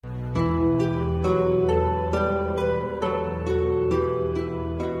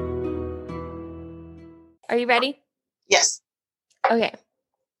you ready? Yes. Okay.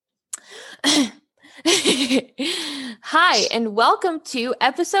 Hi, and welcome to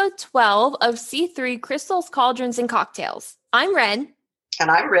episode 12 of C3 Crystals, Cauldrons, and Cocktails. I'm Ren. And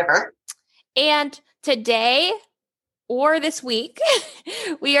I'm River. And today, or this week,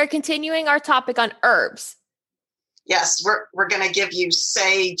 we are continuing our topic on herbs. Yes, we're going to give you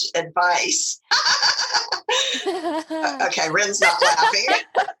sage advice. Okay, Ren's not laughing.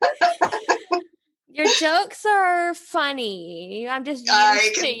 Your jokes are funny. I'm just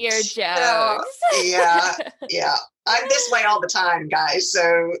used to your jokes. Yeah. I'm this way all the time, guys.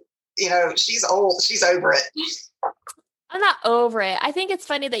 So, she's old. She's over it. I'm not over it. I think it's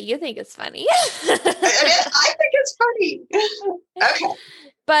funny that you think it's funny. I think it's funny. Okay.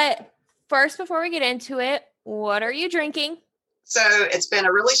 But first, before we get into it, what are you drinking? So it's been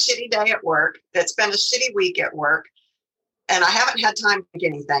a really shitty day at work. It's been a shitty week at work. And I haven't had time to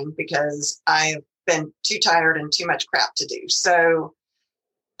drink anything because I've been too tired and too much crap to do. So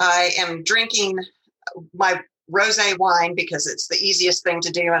I am drinking my rosé wine because it's the easiest thing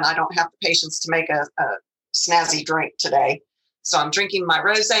to do and I don't have the patience to make a snazzy drink today. So I'm drinking my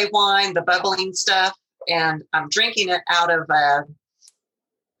rosé wine, the bubbling stuff, and I'm drinking it out of a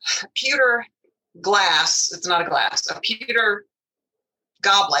pewter glass. It's not a glass, a pewter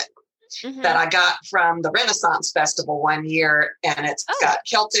goblet that I got from the Renaissance Festival one year, and it's got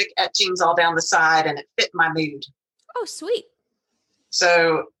Celtic etchings all down the side, and it fit my mood. Oh, sweet!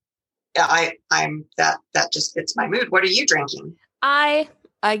 So, I'm that just fits my mood. What are you drinking? I'm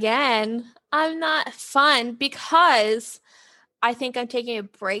not fun because I think I'm taking a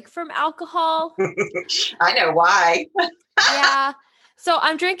break from alcohol. I know why. Yeah, so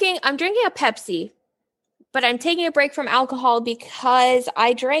I'm drinking a Pepsi. But I'm taking a break from alcohol because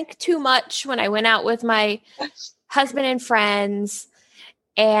I drank too much when I went out with my husband and friends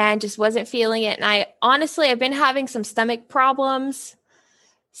and just wasn't feeling it. And I've been having some stomach problems.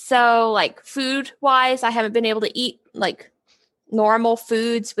 So like food wise, I haven't been able to eat like normal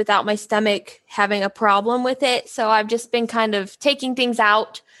foods without my stomach having a problem with it. So I've just been kind of taking things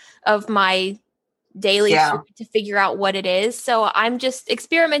out of my daily food to figure out what it is. So I'm just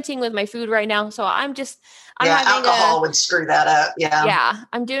experimenting with my food right now. So I'm having alcohol would screw that up. Yeah.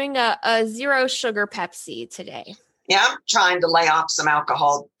 I'm doing a 0 sugar Pepsi today. Yeah. I'm trying to lay off some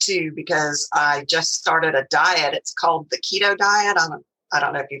alcohol too, because I just started a diet. It's called the keto diet. I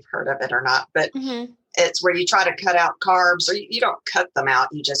don't know if you've heard of it or not, but it's where you try to cut out carbs, or you don't cut them out.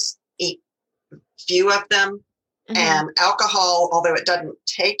 You just eat few of them. And alcohol, although it doesn't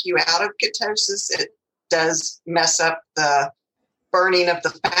take you out of ketosis, it does mess up the burning of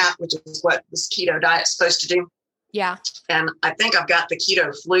the fat, which is what this keto diet is supposed to do. Yeah. And I think I've got the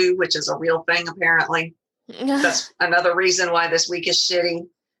keto flu, which is a real thing, apparently. That's another reason why this week is shitty.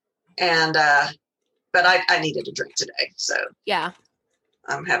 And, but I needed a drink today. So yeah,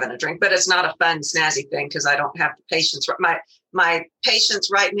 I'm having a drink, but it's not a fun, snazzy thing because I don't have the patience. My patience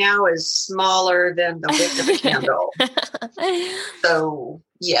right now is smaller than the wick of a candle. So,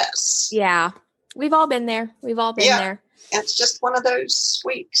 yes. Yeah. We've all been there. There. It's just one of those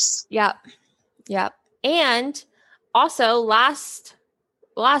weeks. Yep. And also last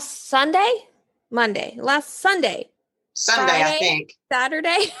Sunday, Friday, I think.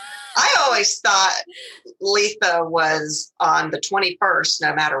 Saturday. I always thought Letha was on the 21st,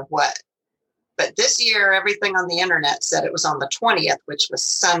 no matter what. But this year, everything on the internet said it was on the 20th, which was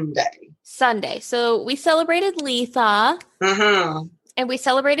Sunday. So we celebrated Letha. And we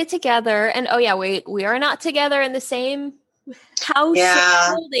celebrated together. And we are not together in the same house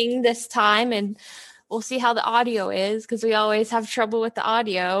building this time. And we'll see how the audio is because we always have trouble with the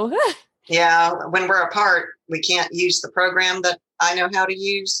audio. Yeah. When we're apart, we can't use the program that I know how to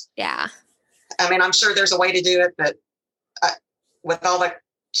use. Yeah. I mean, I'm sure there's a way to do it, but with all the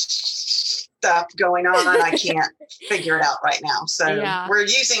stuff going on, I can't figure it out right now. So we're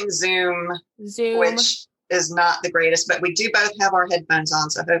using Zoom, which is not the greatest, but we do both have our headphones on.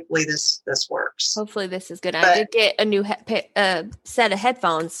 So hopefully this works. Hopefully this is good. I did get a new set of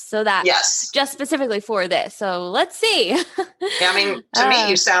headphones so that just specifically for this. So let's see. Yeah, I mean, to me,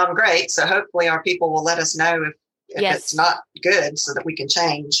 you sound great. So hopefully our people will let us know if it's not good so that we can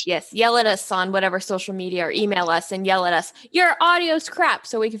change. Yes. Yell at us on whatever social media or email us and yell at us. Your audio's crap.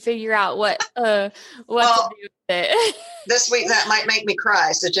 So we can figure out what to do with it. This week, that might make me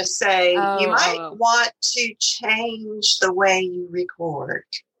cry. So just say, you might want to change the way you record.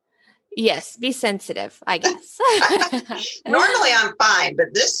 Yes. Be sensitive, I guess. Normally I'm fine,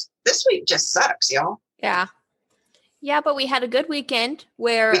 but this week just sucks, y'all. Yeah. Yeah. But we had a good weekend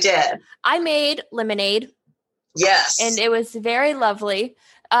where we did. I made lemonade. Yes. And it was very lovely.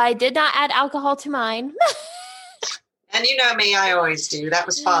 I did not add alcohol to mine. And you know me, I always do. That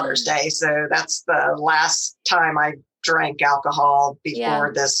was Father's Day. So that's the last time I drank alcohol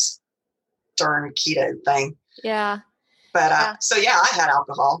before this darn keto thing. Yeah. But so yeah, I had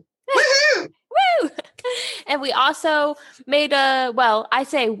alcohol. Woohoo! Woo! And we also made I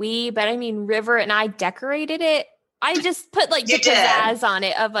say we, but I mean River and I decorated it. I just put like the pizzazz on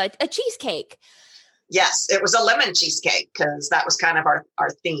it of a cheesecake. Yes, it was a lemon cheesecake because that was kind of our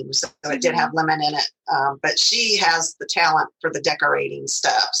theme. So it did have lemon in it. But she has the talent for the decorating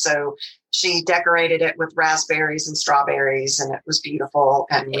stuff. So she decorated it with raspberries and strawberries, and it was beautiful.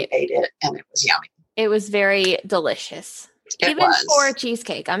 And we ate it, and it was yummy. It was very delicious. Even for a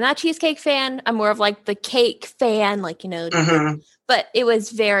cheesecake. I'm not a cheesecake fan. I'm more of like the cake fan, like, but it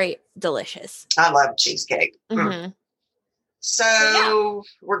was very delicious. I love cheesecake. So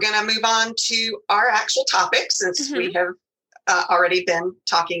we're going to move on to our actual topic since we have already been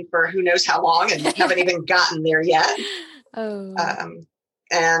talking for who knows how long and haven't even gotten there yet.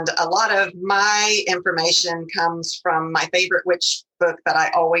 And a lot of my information comes from my favorite witch book that I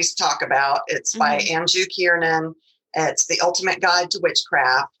always talk about. It's by Andrew Kiernan. It's The Ultimate Guide to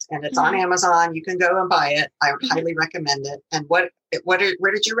Witchcraft, and it's on Amazon. You can go and buy it. I highly recommend it. And where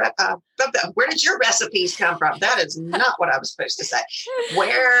did your recipes come from? That is not what I was supposed to say.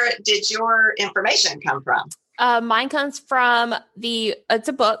 Where did your information come from? Mine comes from it's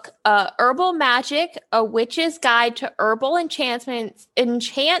a book, Herbal Magic, A Witch's Guide to Herbal Enchantments. I'm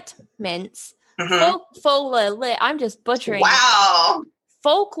just butchering. Wow.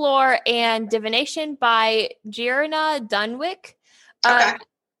 Folklore and Divination by Gierna Dunwick,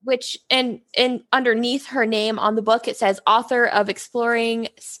 which and underneath her name on the book, it says author of Exploring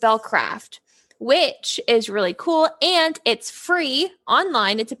Spellcraft, which is really cool. And it's free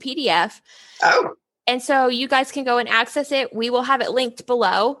online. It's a PDF. Oh. And so you guys can go and access it. We will have it linked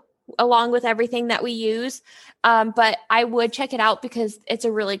below along with everything that we use. But I would check it out because it's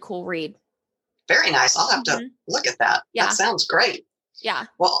a really cool read. Very nice. I'll have to look at that. Yeah. That sounds great. Yeah.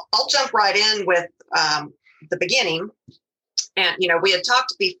 Well, I'll jump right in with the beginning. And, we had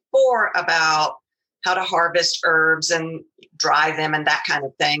talked before about how to harvest herbs and dry them and that kind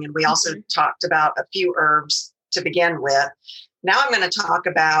of thing. And we also talked about a few herbs to begin with. Now I'm going to talk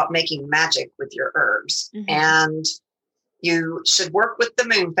about making magic with your herbs. And you should work with the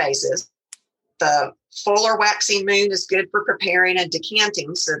moon phases. The full or waxing moon is good for preparing and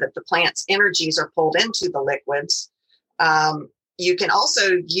decanting so that the plant's energies are pulled into the liquids. You can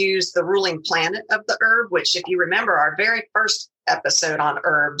also use the ruling planet of the herb, which if you remember our very first episode on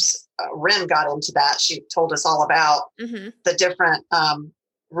herbs, Ren got into that. She told us all about the different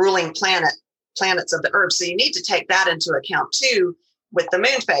ruling planets of the herb. So you need to take that into account too with the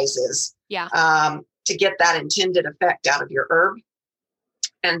moon phases to get that intended effect out of your herb.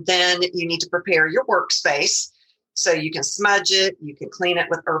 And then you need to prepare your workspace. So you can smudge it, you can clean it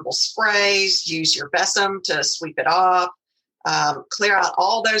with herbal sprays, use your besom to sweep it off. Clear out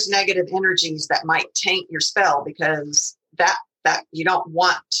all those negative energies that might taint your spell, because that you don't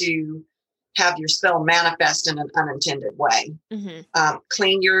want to have your spell manifest in an unintended way.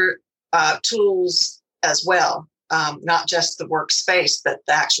 Clean your tools as well, not just the workspace, but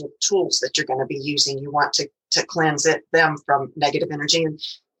the actual tools that you're going to be using. You want to cleanse them from negative energy. And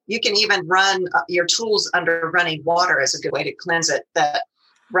you can even run your tools under running water as a good way to cleanse it. That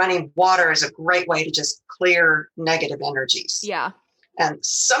running water is a great way to just clear negative energies. Yeah. And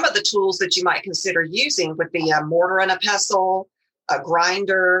some of the tools that you might consider using would be a mortar and a pestle, a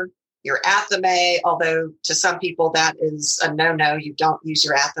grinder, your athame, although to some people that is a no-no. You don't use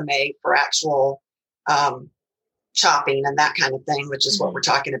your athame for actual chopping and that kind of thing, which is what we're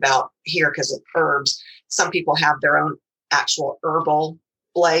talking about here because of herbs. Some people have their own actual herbal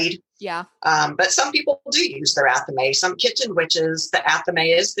blade. Yeah. But some people do use their athame. Some kitchen witches, the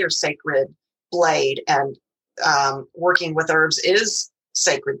athame is their sacred blade, and working with herbs is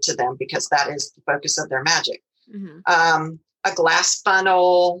sacred to them because that is the focus of their magic. A glass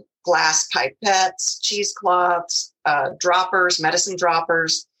funnel, glass pipettes, cheesecloths, droppers, medicine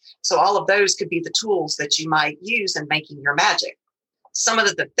droppers. So all of those could be the tools that you might use in making your magic. Some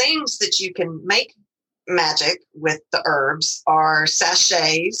of the things that you can make magic with the herbs are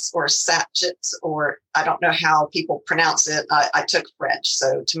sachets or sachets, or I don't know how people pronounce it. I took French,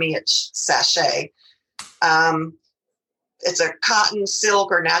 so to me it's sachet. It's a cotton,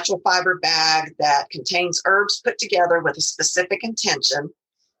 silk, or natural fiber bag that contains herbs put together with a specific intention.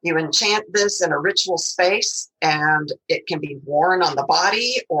 You enchant this in a ritual space, and it can be worn on the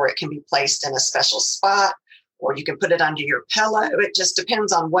body, or it can be placed in a special spot, or you can put it under your pillow. It just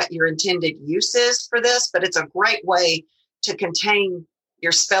depends on what your intended use is for this, but it's a great way to contain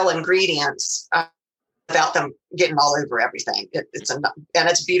your spell ingredients without them getting all over everything. And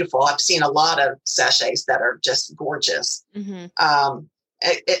it's beautiful. I've seen a lot of sachets that are just gorgeous.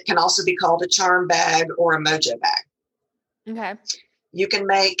 It can also be called a charm bag or a mojo bag. Okay. You can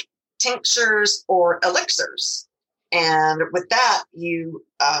make tinctures or elixirs. And with that, you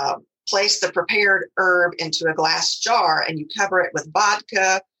place the prepared herb into a glass jar and you cover it with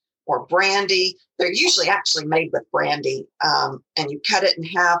vodka or brandy. They're usually actually made with brandy. And you cut it in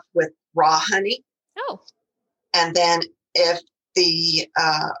half with raw honey. Oh. And then if the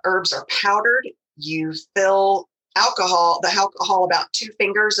herbs are powdered, you fill the alcohol about 2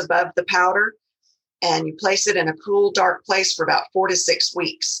 fingers above the powder, and you place it in a cool, dark place for about 4 to 6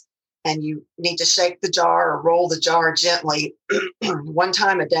 weeks. And you need to shake the jar or roll the jar gently 1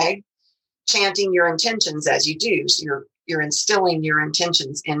 time a day, chanting your intentions as you do. So you're instilling your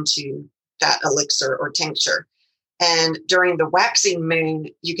intentions into that elixir or tincture. And during the waxing moon,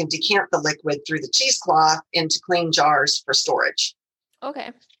 you can decant the liquid through the cheesecloth into clean jars for storage.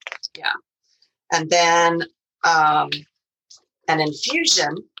 Okay. Yeah. And then an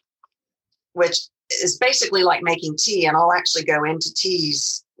infusion, which is basically like making tea, and I'll actually go into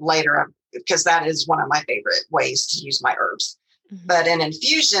teas later because that is one of my favorite ways to use my herbs. But an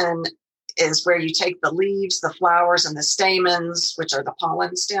infusion is where you take the leaves, the flowers, and the stamens, which are the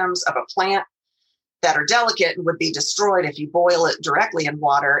pollen stems of a plant that are delicate and would be destroyed if you boil it directly in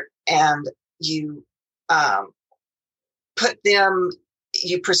water, and you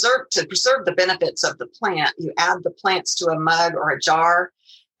preserve the benefits of the plant. You add the plants to a mug or a jar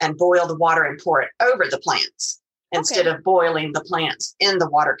and boil the water and pour it over the plants instead of boiling the plants in the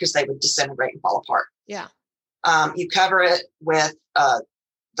water because they would disintegrate and fall apart. Yeah. You cover it with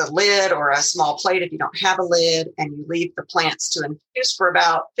the lid or a small plate if you don't have a lid, and you leave the plants to infuse for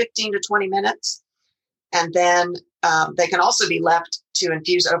about 15 to 20 minutes. And then they can also be left to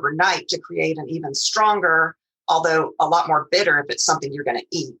infuse overnight to create an even stronger, although a lot more bitter if it's something you're going to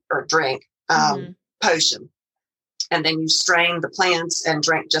eat or drink, potion. And then you strain the plants and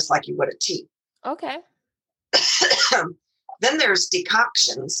drink just like you would a tea. Okay. Then there's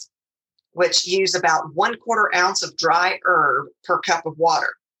decoctions, which use about 1/4 ounce of dry herb per cup of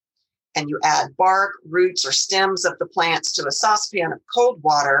water. And you add bark, roots, or stems of the plants to a saucepan of cold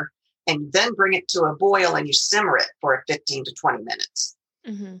water, and you then bring it to a boil and you simmer it for 15 to 20 minutes.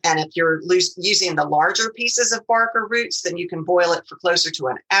 And if you're using the larger pieces of bark or roots, then you can boil it for closer to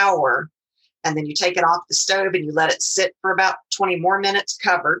an hour. And then you take it off the stove and you let it sit for about 20 more minutes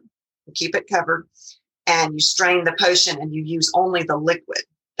covered. You keep it covered. And you strain the potion and you use only the liquid.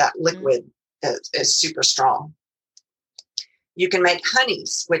 That liquid is super strong. You can make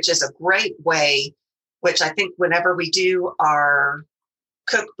honeys, which is a great way, which I think whenever we do our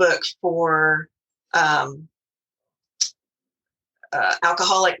cookbook for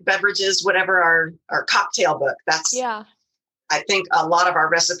alcoholic beverages, whatever our cocktail book, I think a lot of our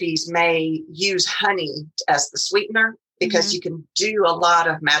recipes may use honey as the sweetener because you can do a lot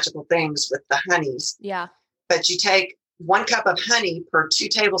of magical things with the honeys. Yeah. But you take 1 cup of honey per 2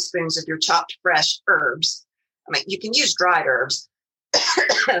 tablespoons of your chopped fresh herbs. I mean, you can use dried herbs.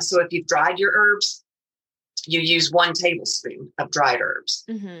 So if you've dried your herbs, you use 1 tablespoon of dried herbs.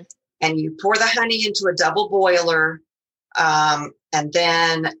 And you pour the honey into a double boiler. And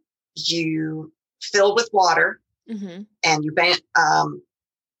then you fill with water. And you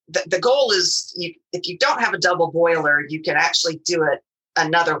the goal is if you don't have a double boiler, you can actually do it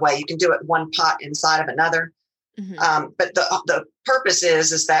another way. You can do it 1 pot inside of another. But the purpose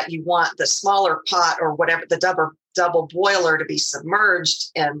is that you want the smaller pot or whatever, the double boiler to be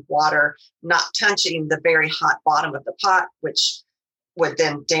submerged in water, not touching the very hot bottom of the pot, which would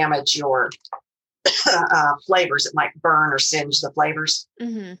then damage your flavors. It might burn or singe the flavors.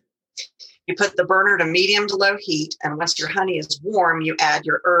 You put the burner to medium to low heat, and once your honey is warm, you add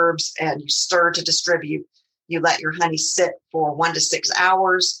your herbs and you stir to distribute. You let your honey sit for 1 to 6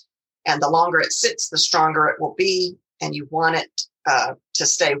 hours, and the longer it sits, the stronger it will be. And you want it to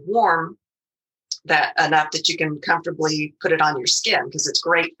stay warm enough that you can comfortably put it on your skin because it's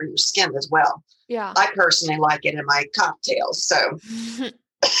great for your skin as well. Yeah. I personally like it in my cocktails. So,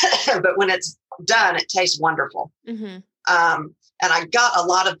 but when it's done, it tastes wonderful. And I got a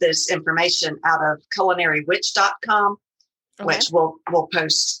lot of this information out of culinarywitch.com, which we'll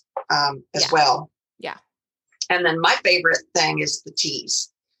post as well. Yeah. And then my favorite thing is the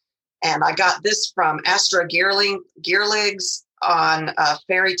teas. And I got this from Astra Geerligs on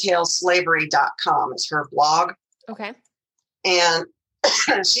fairytaleslavery.com. It's her blog. Okay. And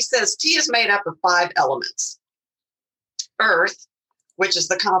she says tea is made up of 5 elements. Earth, which is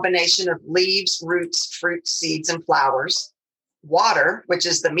the combination of leaves, roots, fruits, seeds, and flowers. water, which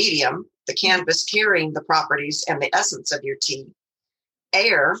is the medium, the canvas carrying the properties and the essence of your tea,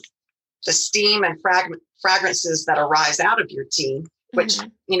 air, the steam and fragrances that arise out of your tea, which,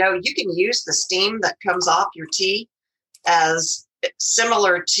 you know, you can use the steam that comes off your tea as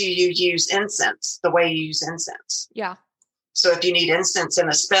similar to you use incense, the way you use incense. Yeah. So if you need incense in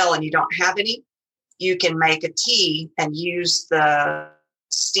a spell and you don't have any, you can make a tea and use the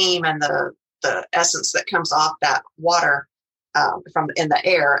steam and the essence that comes off that water from in the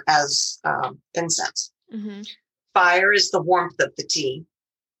air as incense. Fire is the warmth of the tea,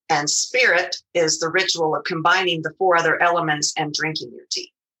 and spirit is the ritual of combining the 4 other elements and drinking your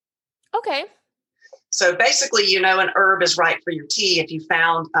tea. Okay. So basically, you know, an herb is right for your tea if you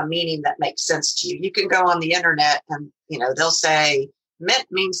found a meaning that makes sense to you. You can go on the internet and, you know, they'll say mint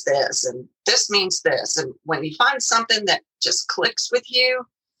means this and this means this. And when you find something that just clicks with you,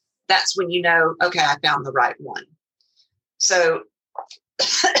 that's when you know, okay, I found the right one. So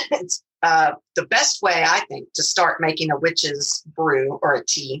it's the best way, I think, to start making a witch's brew or a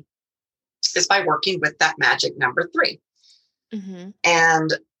tea is by working with that magic number 3.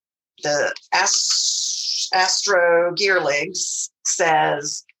 And the Astro Gearligs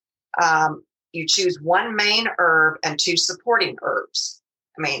says you choose 1 main herb and 2 supporting herbs.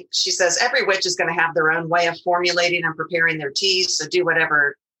 I mean, she says every witch is going to have their own way of formulating and preparing their teas. So do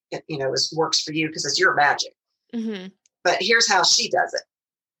whatever, you know, works for you because it's your magic. But here's how she does it.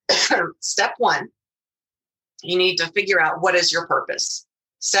 Step 1, you need to figure out what is your purpose.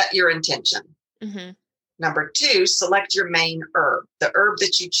 Set your intention. Number 2, select your main herb. The herb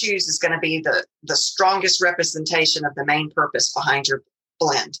that you choose is going to be the strongest representation of the main purpose behind your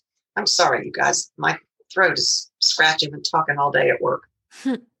blend. I'm sorry, you guys. My throat is scratching and talking all day at work.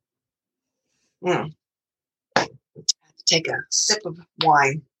 I have to take a sip of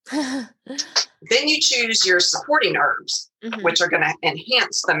wine. Then you choose your supporting herbs, which are going to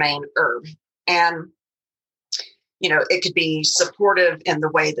enhance the main herb. And you know, it could be supportive in the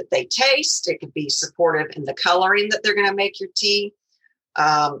way that they taste. It could be supportive in the coloring that they're going to make your tea,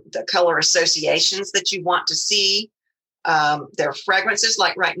 the color associations that you want to see, their fragrances.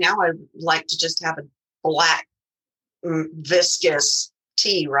 Like right now, I like to just have a black, viscous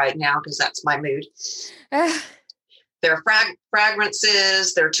tea right now because that's my mood. Their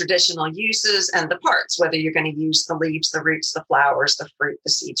fragrances, their traditional uses, and the parts, whether you're going to use the leaves, the roots, the flowers, the fruit,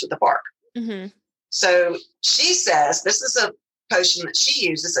 the seeds, or the bark. So she says this is a potion that she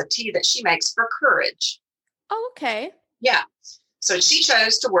uses, a tea that she makes for courage. Oh, okay. Yeah. So she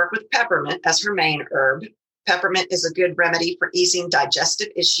chose to work with peppermint as her main herb. Peppermint is a good remedy for easing digestive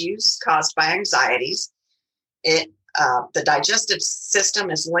issues caused by anxieties. The digestive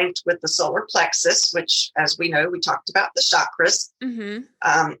system is linked with the solar plexus, which, as we know, we talked about the chakras,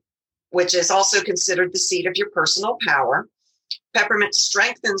 which is also considered the seat of your personal power. Peppermint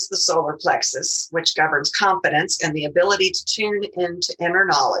strengthens the solar plexus, which governs confidence and the ability to tune into inner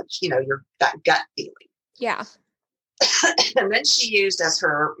knowledge, you know, that gut feeling. Yeah. And then she used as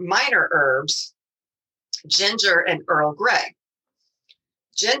her minor herbs, ginger and Earl Grey.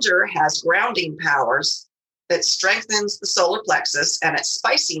 Ginger has grounding powers that strengthens the solar plexus, and its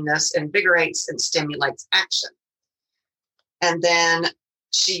spiciness invigorates and stimulates action. And then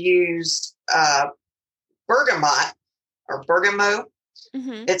she used bergamot, or bergamot,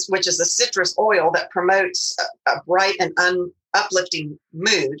 which is a citrus oil that promotes a bright and uplifting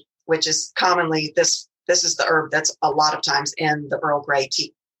mood, which is commonly this is the herb that's a lot of times in the Earl Grey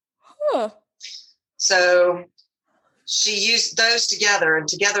tea. So she used those together, and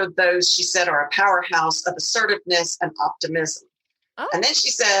together those, she said, are a powerhouse of assertiveness and optimism. And then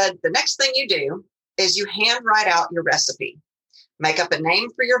she said, the next thing you do is you hand write out your recipe, make up a name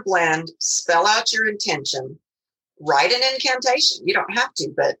for your blend, spell out your intention, write an incantation. You don't have to,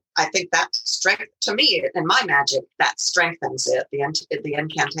 but I think that strength, to me, in my magic, that strengthens it, the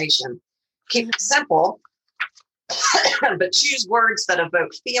incantation. Keep it simple, but choose words that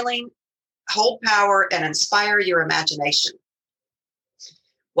evoke feeling, hold power, and inspire your imagination.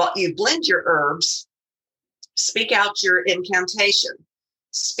 While you blend your herbs, speak out your incantation.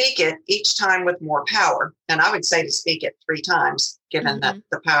 Speak it each time with more power. And I would say to speak it 3 times, given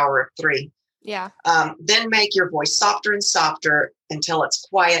the power of 3. Yeah. Then make your voice softer and softer until it's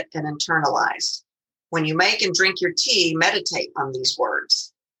quiet and internalized. When you make and drink your tea, meditate on these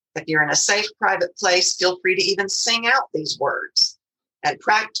words. If you're in a safe, private place, feel free to even sing out these words and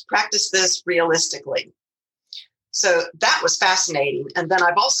practice this realistically. So that was fascinating. And then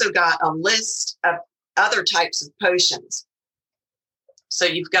I've also got a list of other types of potions. So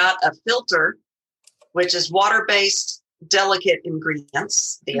you've got a filter, which is water-based, delicate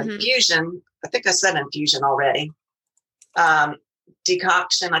ingredients. The infusion, I think I said infusion already.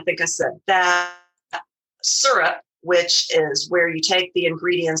 Decoction, I think I said that. Syrup, which is where you take the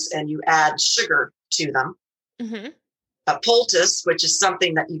ingredients and you add sugar to them. Mm-hmm. A poultice, which is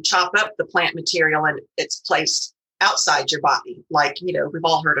something that you chop up the plant material and it's placed outside your body. Like, we've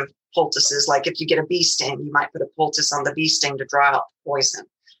all heard of poultices. Like if you get a bee sting, you might put a poultice on the bee sting to draw out poison.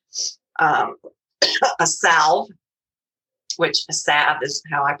 A salve, which a salve is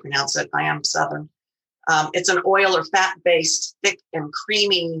how I pronounce it. I am Southern. It's an oil or fat-based, thick and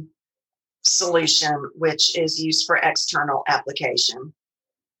creamy solution, which is used for external application.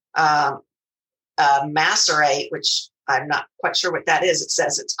 Macerate, which I'm not quite sure what that is. It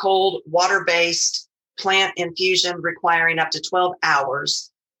says it's cold, water-based plant infusion requiring up to 12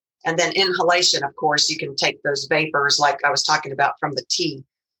 hours. And then inhalation, of course, you can take those vapors like I was talking about from the tea.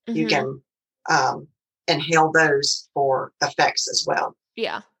 Mm-hmm. You can inhale those for effects as well.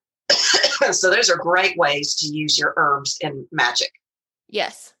 Yeah. So those are great ways to use your herbs in magic.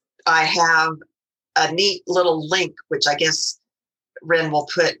 Yes. I have a neat little link, which I guess Ren will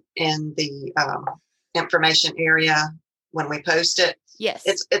put in the information area when we post it. Yes.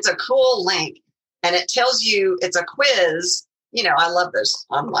 It's a cool link, and it tells you, it's a quiz. I love those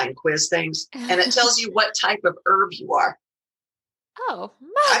online quiz things, and it tells you what type of herb you are. Oh,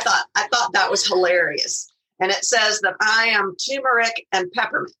 I thought that was hilarious. And it says that I am turmeric and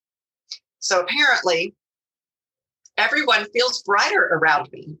peppermint. So apparently everyone feels brighter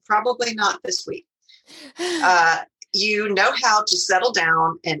around me. Probably not this week. You know how to settle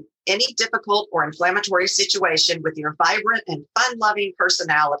down in any difficult or inflammatory situation with your vibrant and fun-loving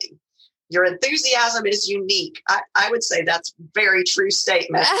personality. Your enthusiasm is unique. I would say that's a very true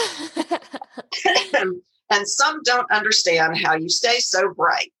statement. And some don't understand how you stay so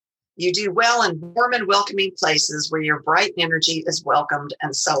bright. You do well in warm and welcoming places where your bright energy is welcomed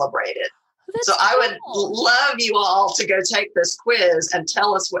and celebrated. That's so cool. I would love you all to go take this quiz and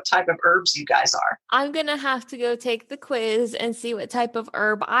tell us what type of herbs you guys are. I'm going to have to go take the quiz and see what type of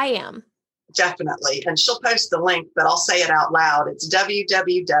herb I am. Definitely. And she'll post the link, but I'll say it out loud. It's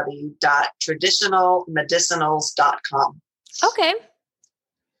www.traditionalmedicinals.com. Okay.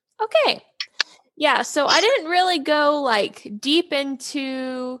 Yeah. So I didn't really go deep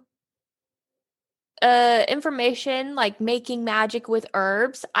into information like making magic with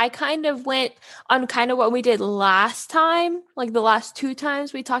herbs. I kind of went on kind of what we did last time, like the last 2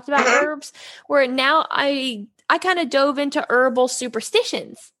 times we talked about herbs, where now I kind of dove into herbal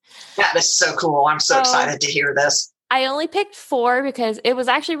superstitions. That is so cool. I'm so excited to hear this. I only picked 4 because it was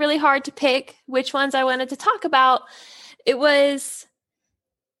actually really hard to pick which ones I wanted to talk about. It was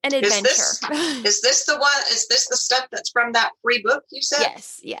an adventure. Is this the one? Is this the stuff that's from that free book you said?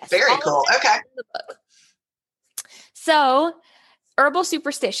 Yes. Very cool. Okay. So, herbal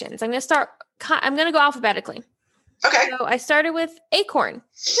superstitions. I'm going to go alphabetically. Okay. So, I started with acorn.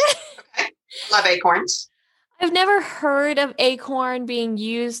 Okay. Love acorns. I've never heard of acorn being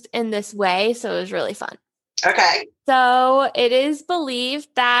used in this way, so it was really fun. Okay. So it is believed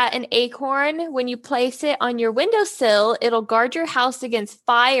that an acorn, when you place it on your windowsill, it'll guard your house against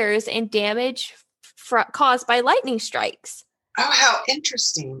fires and damage caused by lightning strikes. Oh, how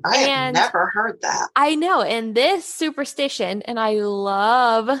interesting. I have never heard that. I know. And this superstition, and I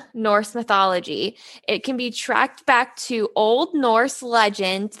love Norse mythology, it can be tracked back to Old Norse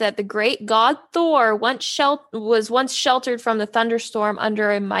legend that the great god Thor was once sheltered from the thunderstorm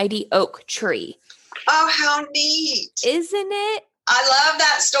under a mighty oak tree. Oh, how neat. Isn't it? I love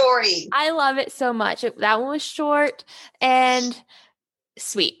that story. I love it so much. That one was short and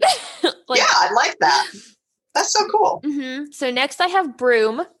sweet. Yeah, I like that. That's so cool. Mm-hmm. So next I have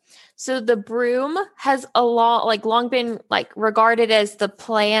broom. So the broom has long been regarded as the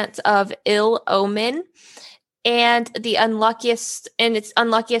plant of ill omen and it's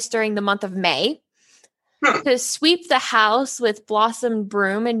unluckiest during the month of May. To sweep the house with blossomed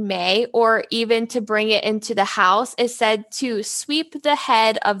broom in May, or even to bring it into the house, is said to sweep the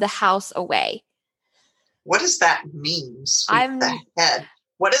head of the house away. What does that mean? Sweep the head.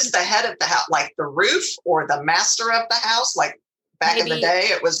 What is the head of the house? Like the roof or the master of the house? Like back in the day,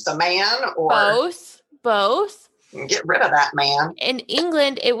 it was the man, or both. Get rid of that man. In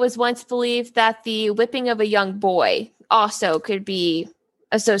England, it was once believed that the whipping of a young boy also could be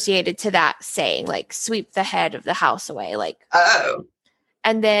associated to that saying, like sweep the head of the house away,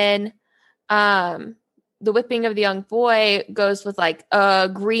 and then the whipping of the young boy goes with like a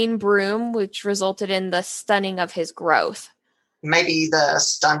green broom, which resulted in the stunning of his growth. maybe the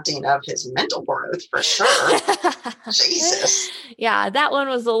stunting of his mental growth for sure. Jesus. Yeah, that one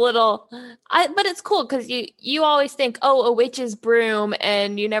was a little, but it's cool because you always think, oh, a witch's broom,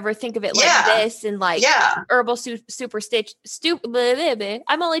 and you never think of it like this and like herbal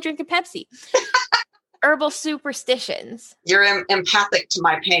I'm only drinking Pepsi. Herbal superstitions. You're empathic to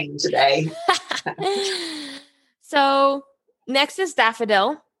my pain today. So next is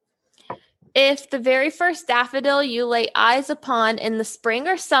daffodil. If the very first daffodil you lay eyes upon in the spring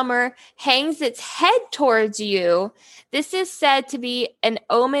or summer hangs its head towards you, this is said to be an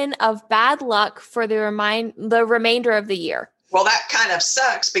omen of bad luck for the remainder of the year. Well, that kind of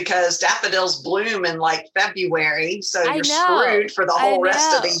sucks because daffodils bloom in like February, so you're screwed for the whole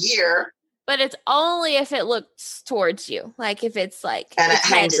rest of the year. But it's only if it looks towards you, like if it's like and it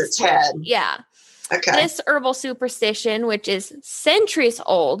hangs its head. Yeah. Okay. This herbal superstition, which is centuries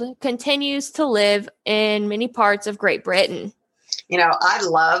old, continues to live in many parts of Great Britain. You know, I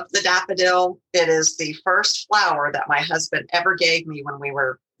love the daffodil. It is the first flower that my husband ever gave me when we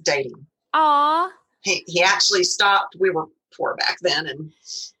were dating. Aw. He actually stopped. We were poor back then, and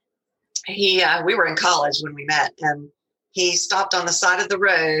we were in college when we met, and he stopped on the side of the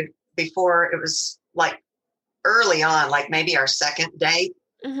road before it was like early on, like maybe our second date,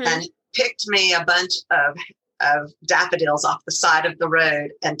 and picked me a bunch of daffodils off the side of the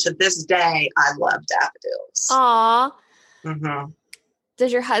road. And to this day, I love daffodils. Aw. Mm-hmm.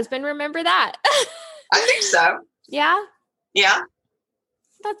 Does your husband remember that? I think so. Yeah? Yeah.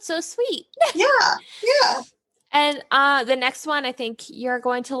 That's so sweet. Yeah. Yeah. And the next one I think you're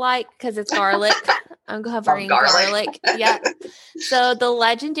going to like because it's garlic. I'm covering garlic. Yeah. So the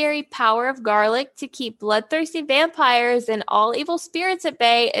legendary power of garlic to keep bloodthirsty vampires and all evil spirits at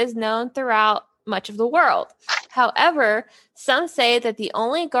bay is known throughout much of the world. However, some say that the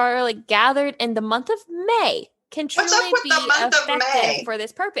only garlic gathered in the month of May can truly be effective for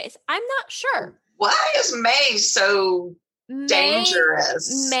this purpose. I'm not sure. Why is May so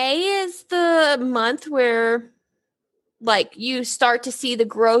dangerous? May is the month where like you start to see the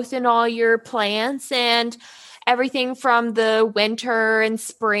growth in all your plants and everything from the winter and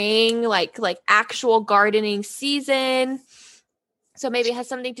spring, like actual gardening season. So maybe it has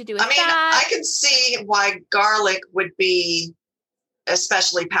something to do with that. I can see why garlic would be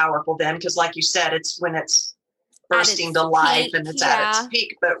especially powerful then, because like you said, it's when it's bursting to life and it's at its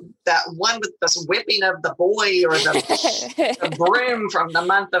peak. But that one with this whipping of the boy or the broom from the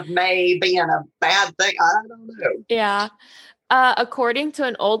month of May being a bad thing, I don't know. Yeah. According to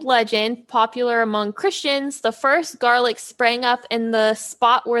an old legend popular among Christians, the first garlic sprang up in the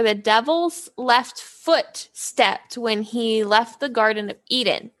spot where the devil's left foot stepped when he left the Garden of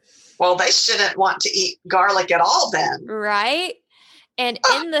Eden. Well, they shouldn't want to eat garlic at all then. Right? And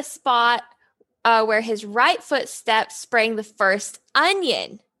in the spot where his right foot stepped sprang the first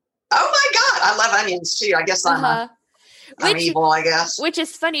onion. Oh my God. I love onions too. I guess I'm evil, I guess. Which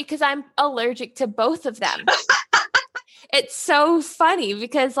is funny because I'm allergic to both of them. It's so funny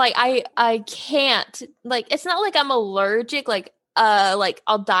because like I can't, like, it's not like I'm allergic, like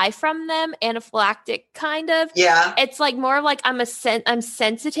I'll die from them, anaphylactic kind of. Yeah. It's like more of like I'm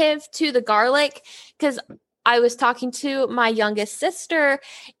sensitive to the garlic because I was talking to my youngest sister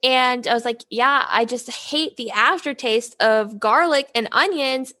and I was like, yeah, I just hate the aftertaste of garlic and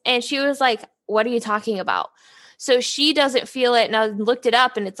onions. And she was like, what are you talking about? So she doesn't feel it. And I looked it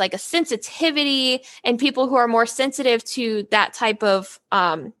up and it's like a sensitivity, and people who are more sensitive to that type of,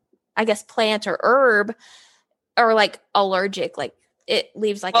 I guess, plant or herb are like allergic. Like it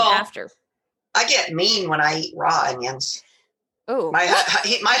leaves like an after. I get mean when I eat raw onions. Oh, my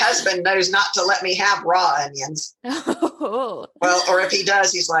husband knows not to let me have raw onions. Oh. Well, or if he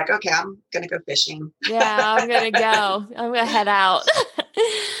does, he's like, okay, I'm going to go fishing. Yeah, I'm going to go. I'm going to head out.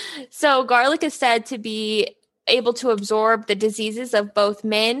 So garlic is said to be able to absorb the diseases of both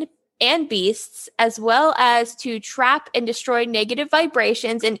men and beasts, as well as to trap and destroy negative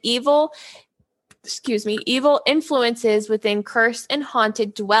vibrations and evil influences within cursed and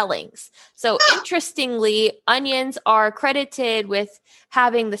haunted dwellings. So interestingly, onions are credited with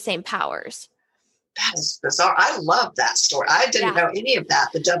having the same powers. That is bizarre. I love that story. I didn't know any of that.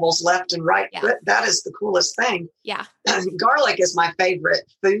 The devil's left and right. Yeah. That is the coolest thing. Yeah. Garlic is my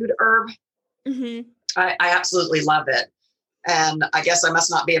favorite food herb. Mm-hmm. I absolutely love it. And I guess I must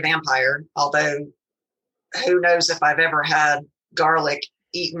not be a vampire, although who knows if I've ever had garlic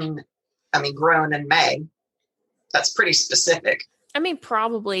grown in May. That's pretty specific. I mean,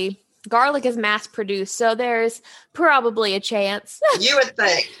 probably. Garlic is mass produced, so there's probably a chance. You would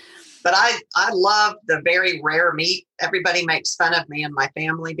think. But I love the very rare meat. Everybody makes fun of me and my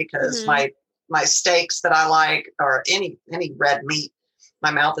family because my my steaks that I like, or any red meat.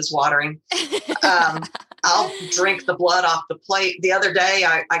 My mouth is watering. I'll drink the blood off the plate. The other day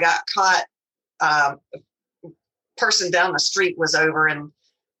I got caught. A person down the street was over, and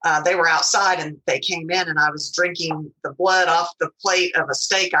they were outside, and they came in, and I was drinking the blood off the plate of a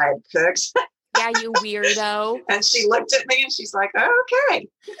steak I had cooked. Yeah, you weirdo. And she looked at me and she's like, oh, okay.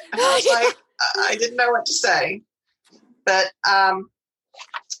 And I was like, I didn't know what to say. But I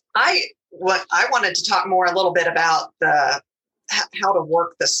wanted to talk more a little bit about how to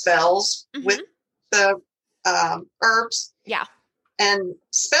work the spells with the herbs. Yeah. And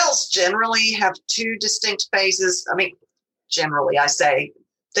spells generally have two distinct phases. I mean, generally, I say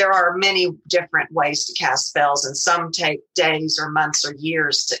there are many different ways to cast spells, and some take days or months or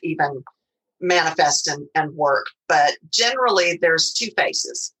years to even manifest and work. But generally, there's two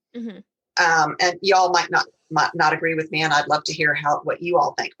phases. And y'all might not agree with me, and I'd love to hear what you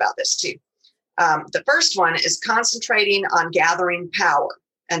all think about this too. The first one is concentrating on gathering power.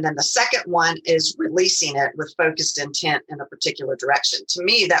 And then the second one is releasing it with focused intent in a particular direction. To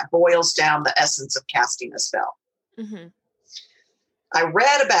me, that boils down the essence of casting a spell. I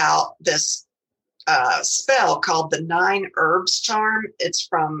read about this spell called the 9 Herbs Charm. It's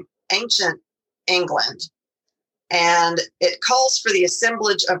from ancient England. And it calls for the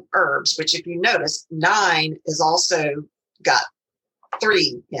assemblage of herbs, which if you notice, 9 is also got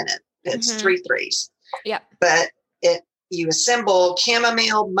 3 in it. It's 3 threes. Yep. But you assemble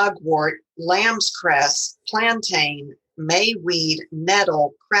chamomile, mugwort, lamb's cress, plantain, mayweed,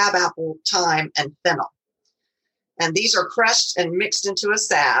 nettle, crabapple, thyme, and fennel. And these are crushed and mixed into a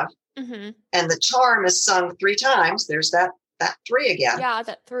salve. And the charm is sung 3 times. There's that 3 again. Yeah,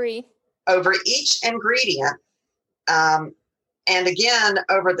 that 3. Over each ingredient. And again,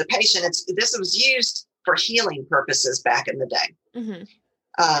 over the patient. This was used for healing purposes back in the day.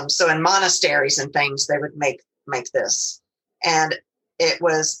 So in monasteries and things, they would make this. And it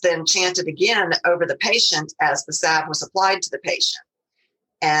was then chanted again over the patient as the salve was applied to the patient.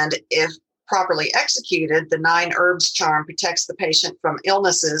 And if properly executed, the 9 Herbs Charm protects the patient from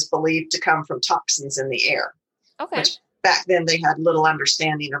illnesses believed to come from toxins in the air. Okay. Which back then they had little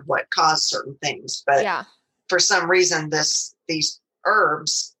understanding of what caused certain things. But for some reason, these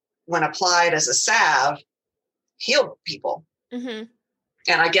herbs, when applied as a salve, healed people.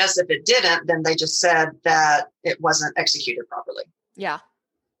 And I guess if it didn't, then they just said that it wasn't executed properly. Yeah.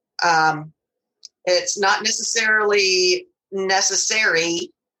 It's not necessarily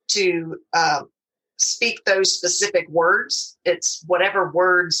necessary to speak those specific words. It's whatever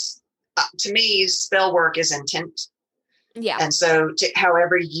words, to me, spell work is intent. Yeah. And so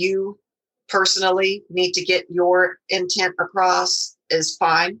however you personally need to get your intent across is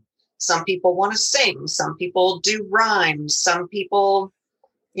fine. Some people want to sing. Some people do rhymes. Some people,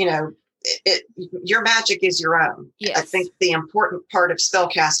 your magic is your own. Yes. I think the important part of spell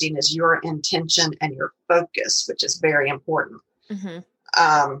casting is your intention and your focus, which is very important.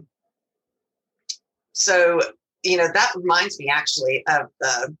 So, that reminds me actually of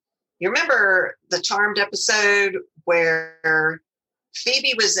you remember the Charmed episode where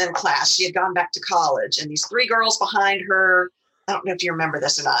Phoebe was in class. She had gone back to college, and these 3 girls behind her, I don't know if you remember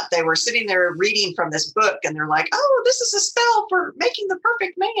this or not, they were sitting there reading from this book, and they're like, oh, this is a spell for making the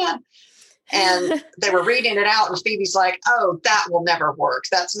perfect man. And they were reading it out, and Phoebe's like, oh, that will never work.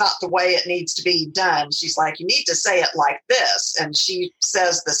 That's not the way it needs to be done. She's like, you need to say it like this. And she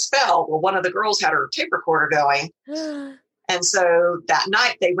says the spell. Well, one of the girls had her tape recorder going. And so that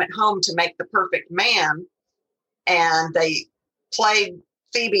night they went home to make the perfect man, and they played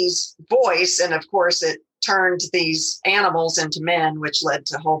Phoebe's voice. And of course it turned these animals into men, which led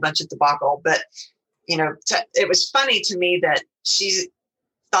to a whole bunch of debacle. But, it was funny to me that she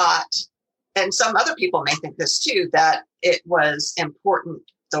thought, and some other people may think this too, that it was important,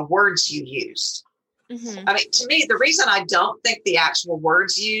 the words you used. I mean, to me, the reason I don't think the actual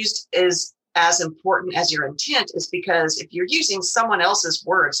words used is as important as your intent is because if you're using someone else's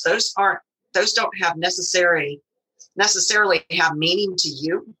words, those don't have necessarily have meaning to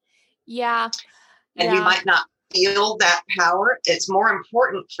you. Yeah. And you might not feel that power. It's more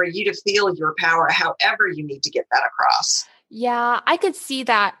important for you to feel your power, however you need to get that across. Yeah, I could see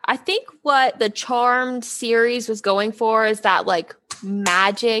that. I think what the Charmed series was going for is that like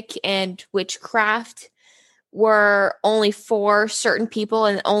magic and witchcraft were only for certain people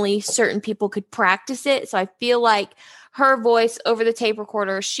and only certain people could practice it. So I feel like her voice over the tape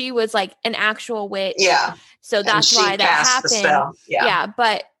recorder, she was like an actual witch. Yeah. So that's why that happened. Yeah.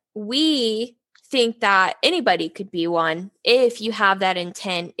 But we think that anybody could be one if you have that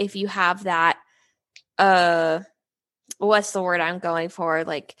intent, if you have that what's the word I'm going for?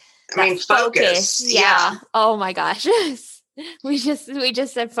 Like, I mean, focus. Yeah. Oh my gosh. We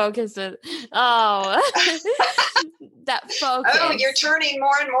just said focus. That focus. Oh, you're turning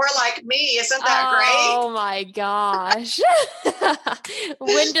more and more like me. Isn't that great? Oh my gosh.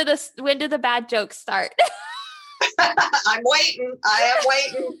 When do the bad jokes start? I'm waiting. I am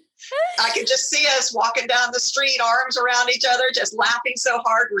waiting. I can just see us walking down the street, arms around each other, just laughing so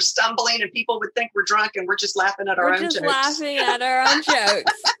hard we're stumbling, and people would think we're drunk, and we're just laughing at our own jokes. Laughing at our own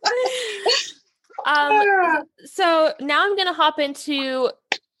jokes. So now I'm going to hop into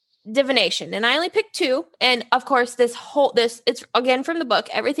divination, and I only picked 2. And of course, this it's again from the book.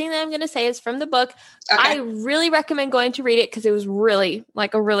 Everything that I'm going to say is from the book. Okay. I really recommend going to read it because it was really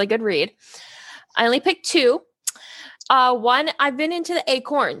like a really good read. I only picked 2. One, I've been into the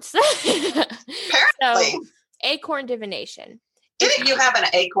acorns. Apparently. So, acorn divination. Didn't you have an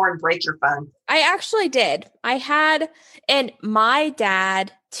acorn break your phone? I actually did. I had, and my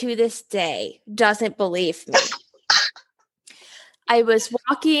dad to this day doesn't believe me. I was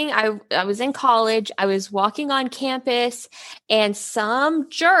walking, I was in college, I was walking on campus, and some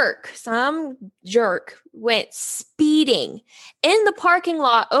jerk went speeding in the parking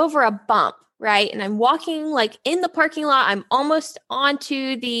lot over a bump, right? And I'm walking like in the parking lot, I'm almost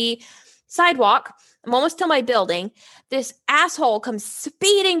onto the sidewalk, I'm almost to my building. This asshole comes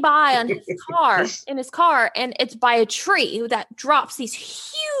speeding by on in his car, and it's by a tree that drops these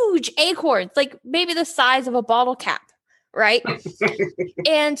huge acorns, like maybe the size of a bottle cap. Right.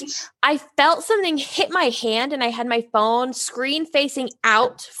 And I felt something hit my hand, and I had my phone screen facing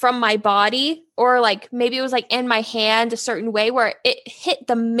out from my body, or like maybe it was like in my hand a certain way where it hit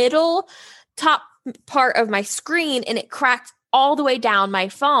the middle top part of my screen, and it cracked all the way down my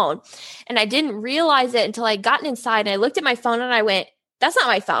phone. And I didn't realize it until I gotten inside, and I looked at my phone and I went, that's not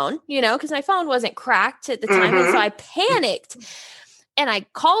my phone, because my phone wasn't cracked at the time. And so I panicked. And I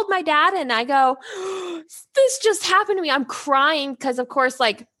called my dad, and I go, this just happened to me. I'm crying because, of course,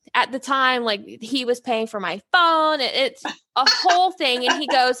 like at the time, like he was paying for my phone. It's a whole thing. And he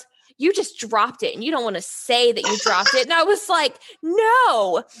goes, you just dropped it, and you don't want to say that you dropped it. And I was like,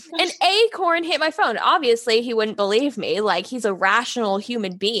 no, an acorn hit my phone. Obviously, he wouldn't believe me. Like, he's a rational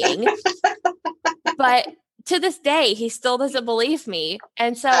human being. But to this day, he still doesn't believe me.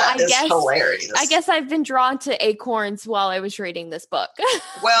 And so hilarious. I guess I've been drawn to acorns while I was reading this book.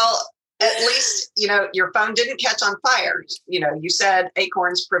 Well, at least, your phone didn't catch on fire. You said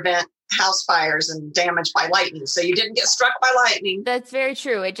acorns prevent house fires and damage by lightning. So you didn't get struck by lightning. That's very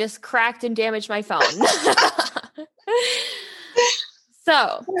true. It just cracked and damaged my phone.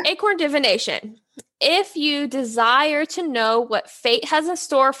 So, acorn divination. If you desire to know what fate has in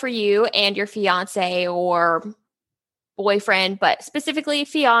store for you and your fiance or boyfriend, but specifically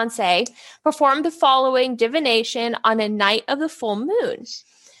fiance, perform the following divination on a night of the full moon.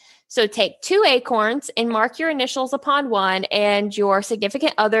 So take 2 acorns and mark your initials upon one and your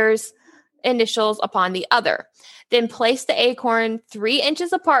significant other's initials upon the other. Then place the acorn 3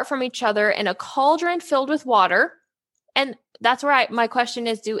 inches apart from each other in a cauldron filled with water. And that's where my question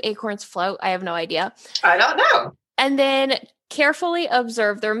is, do acorns float? I have no idea. I don't know. And then carefully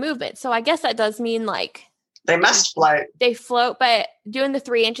observe their movement. So I guess that does mean like they must float. They float, but doing the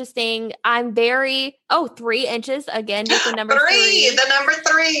 3 inches thing, I'm 3 inches again with the number 3. The number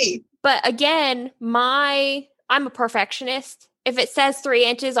 3. But again, I'm a perfectionist. If it says 3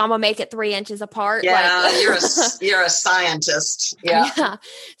 inches, I'm gonna make it 3 inches apart. Yeah, you're a scientist. Yeah.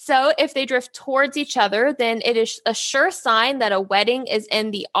 So if they drift towards each other, then it is a sure sign that a wedding is in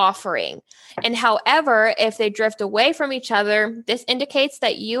the offering. And however, if they drift away from each other, this indicates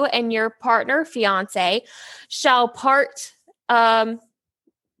that you and your partner, fiance, shall part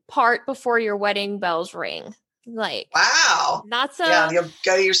before your wedding bells ring. Like, wow, you'll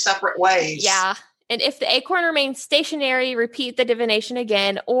go your separate ways. Yeah. And if the acorn remains stationary, repeat the divination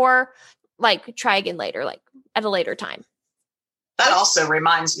again, or like try again later, like at a later time. That also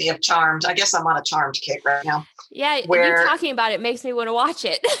reminds me of Charmed. I guess I'm on a Charmed kick right now. Yeah, you talking about it makes me want to watch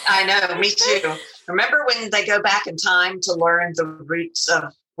it. I know, me too. Remember when they go back in time to learn the roots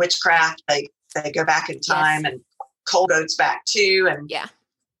of witchcraft? They go back in time, and Cole goes back too. And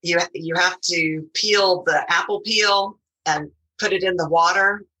you have to peel the apple peel and put it in the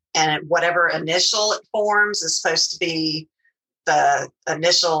water. And whatever initial it forms is supposed to be the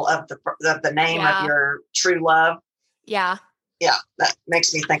initial of the name of your true love. Yeah. Yeah, that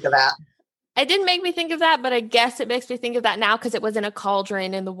makes me think of that. It didn't make me think of that, but I guess it makes me think of that now because it was in a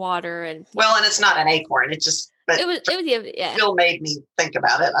cauldron in the water. And it's not an acorn. It just still made me think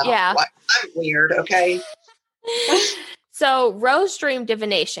about it. I don't know why. I'm weird, okay? So, rose dream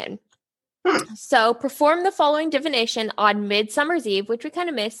divination. So perform the following divination on Midsummer's Eve, which we kind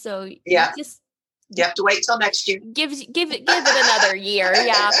of missed. So Yeah. you just You have to wait till next year. give it another year.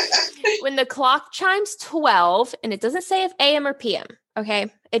 Yeah. When the clock chimes 12, and it doesn't say if AM or PM. Okay.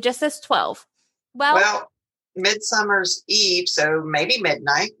 It just says 12. Well, Midsummer's Eve, so maybe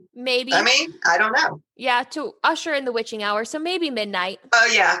midnight. maybe. I mean, I don't know. Yeah, to usher in the witching hour. So maybe midnight. Oh,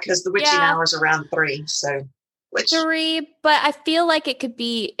 yeah, because the witching hour is around 3. So, 3, but I feel like it could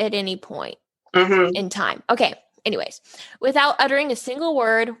be at any point in time. Okay. Anyways, without uttering a single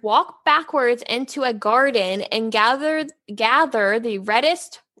word, walk backwards into a garden and gather the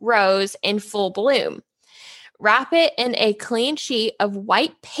reddest rose in full bloom. Wrap it in a clean sheet of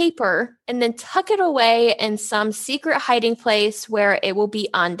white paper and then tuck it away in some secret hiding place where it will be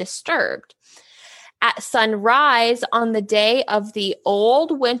undisturbed. At sunrise on the day of the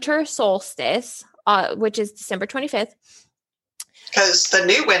old winter solstice, which is December 25th. Because the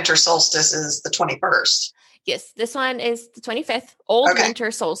new winter solstice is the 21st. Yes, this one is the 25th, winter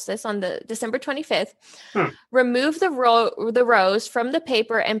solstice on the December 25th. Remove the rose from the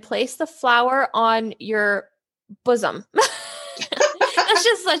paper and place the flower on your bosom. That's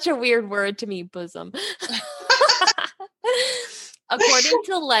just such a weird word to me, bosom. According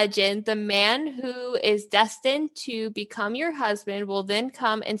to legend, the man who is destined to become your husband will then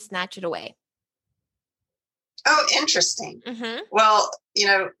come and snatch it away. Oh, interesting. Well,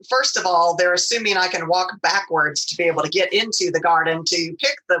 first of all, they're assuming I can walk backwards to be able to get into the garden to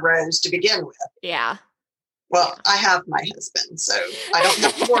pick the rose to begin with. Yeah. Well, I have my husband, so I don't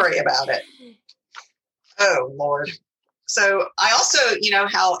have to worry about it. Oh, Lord. So I also,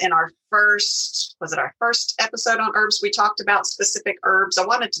 how in our first episode on herbs, we talked about specific herbs. I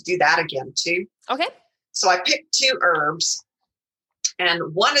wanted to do that again, too. Okay. So I picked 2 herbs,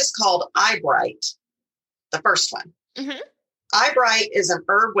 and one is called eyebright. The first one. Eyebright is an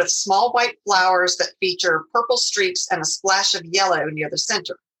herb with small white flowers that feature purple streaks and a splash of yellow near the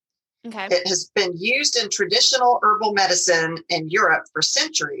center. Okay. It has been used in traditional herbal medicine in Europe for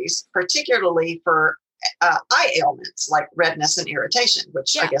centuries, particularly for eye ailments like redness and irritation,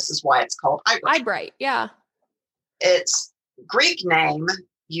 which I guess is why it's called eyebright. Eyebright, yeah. Its Greek name,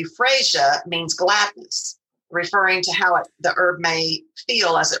 euphrasia, means gladness, referring to how the herb may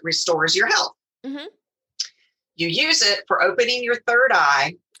feel as it restores your health. You use it for opening your third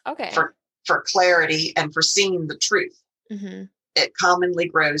eye, for clarity, and for seeing the truth. It commonly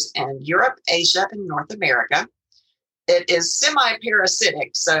grows in Europe, Asia, and North America. It is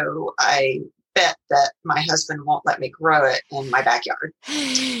semi-parasitic, so I bet that my husband won't let me grow it in my backyard.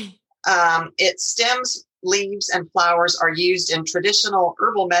 Its stems, leaves, and flowers are used in traditional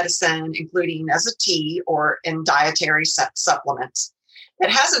herbal medicine, including as a tea or in dietary supplements.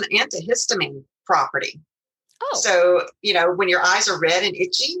 It has an antihistamine property. Oh. So, when your eyes are red and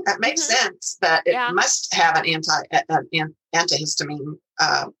itchy, that makes sense that it must have an antihistamine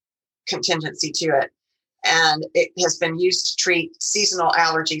contingency to it. And it has been used to treat seasonal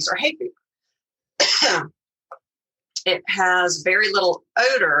allergies or hay fever. It has very little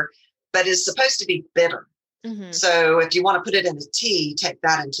odor, but is supposed to be bitter. So if you want to put it in a tea, take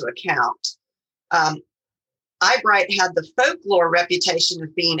that into account. Eyebright had the folklore reputation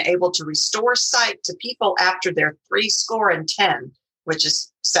of being able to restore sight to people after they're 70, which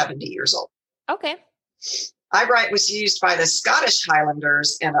is 70 years old. Okay. Eyebright was used by the Scottish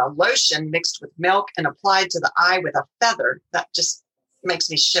Highlanders in a lotion mixed with milk and applied to the eye with a feather. That just makes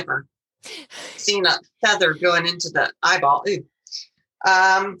me shiver. Seeing a feather going into the eyeball. Ooh.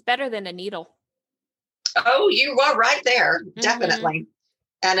 Better than a needle. Oh, you are right there. Definitely.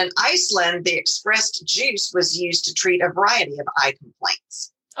 And in Iceland, the expressed juice was used to treat a variety of eye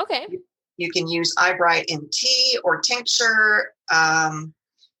complaints. Okay. You can use eyebright in tea or tincture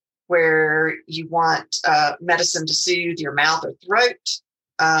where you want medicine to soothe your mouth or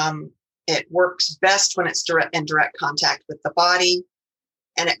throat. It works best when it's in direct contact with the body,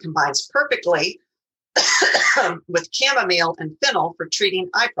 and it combines perfectly with chamomile and fennel for treating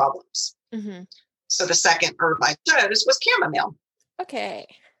eye problems. So the second herb I chose was chamomile. Okay.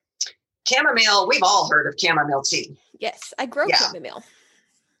 Chamomile, we've all heard of chamomile tea. Yes, I grow chamomile.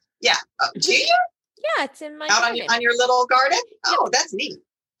 Yeah. Do you? Yeah, it's in my garden. On your little garden? Oh, that's neat.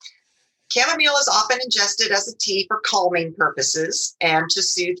 Chamomile is often ingested as a tea for calming purposes and to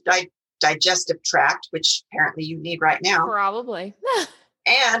soothe digestive tract, which apparently you need right now. Probably.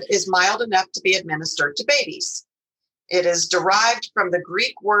 And is mild enough to be administered to babies. It is derived from the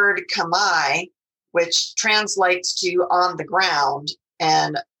Greek word kamai, which translates to on the ground,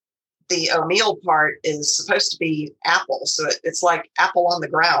 and the omele part is supposed to be apple. So it's like apple on the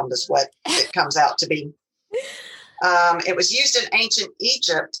ground is what it comes out to be. It was used in ancient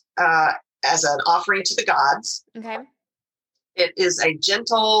Egypt as an offering to the gods. Okay. It is a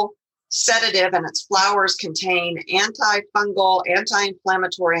gentle sedative, and its flowers contain antifungal,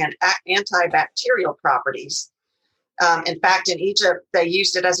 anti-inflammatory, and antibacterial properties. In fact, in Egypt, they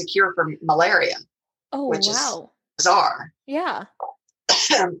used it as a cure for malaria, which is bizarre. Yeah.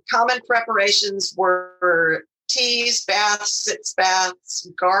 Common preparations were teas, baths, sitz baths,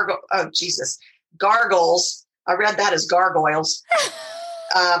 gargles. I read that as gargoyles.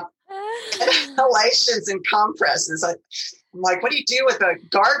 Inhalations and compresses. I'm like, what do you do with a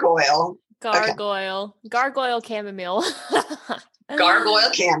gargoyle? Gargoyle chamomile.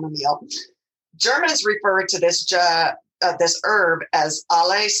 Gargoyle chamomile. Germans refer to this herb as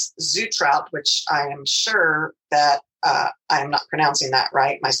Alles Zutraut, which I am sure that I am not pronouncing that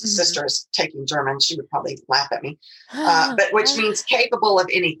right. My sister is taking German. She would probably laugh at me, but which means capable of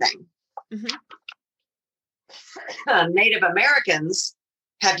anything. Native Americans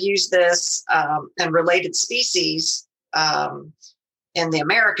have used this and related species in the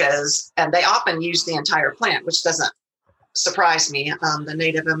Americas, and they often use the entire plant, which doesn't surprise me. The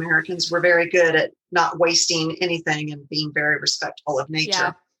Native Americans were very good at not wasting anything and being very respectful of nature.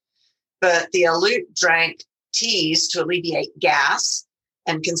 Yeah. But the Aleut drank teas to alleviate gas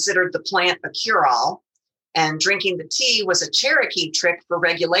and considered the plant a cure-all. And drinking the tea was a Cherokee trick for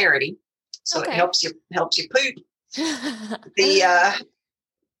regularity, so it helps you poop. The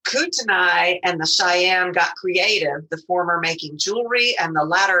Kootenai and the Cheyenne got creative, the former making jewelry and the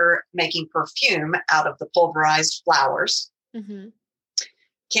latter making perfume out of the pulverized flowers.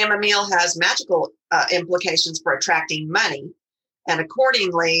 Chamomile has magical implications for attracting money. And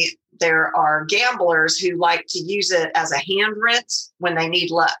accordingly, there are gamblers who like to use it as a hand rinse when they need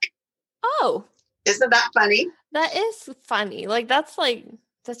luck. Oh. Isn't that funny? That is funny.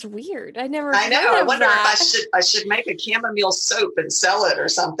 That's weird. I know. I wonder if I should make a chamomile soap and sell it or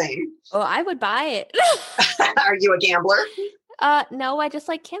something. Oh, I would buy it. Are you a gambler? No, I just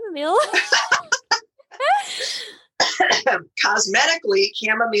like chamomile. Cosmetically,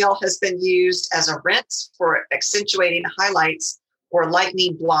 chamomile has been used as a rinse for accentuating highlights or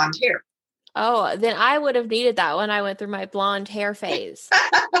lightening blonde hair. Oh, then I would have needed that when I went through my blonde hair phase.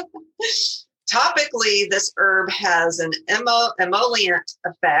 Topically, this herb has an emollient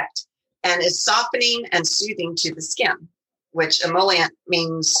effect and is softening and soothing to the skin, which emollient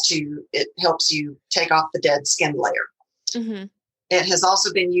means it helps you take off the dead skin layer. It has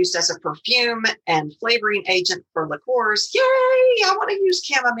also been used as a perfume and flavoring agent for liqueurs. Yay! I want to use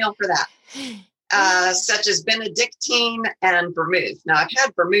chamomile for that. Such as Benedictine and vermouth. Now, I've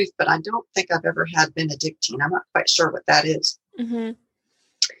had vermouth, but I don't think I've ever had Benedictine. I'm not quite sure what that is.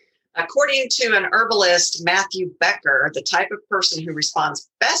 According to an herbalist, Matthew Becker, the type of person who responds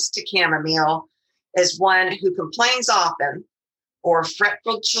best to chamomile is one who complains often, or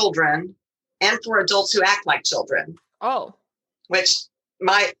fretful children, and for adults who act like children. Oh. Which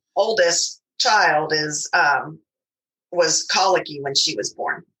my oldest child was colicky when she was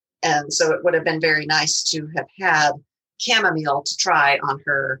born. And so it would have been very nice to have had chamomile to try on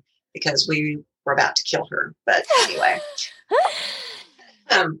her because we were about to kill her. But anyway.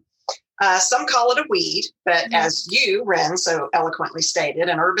 Some call it a weed, but as you, Ren, so eloquently stated,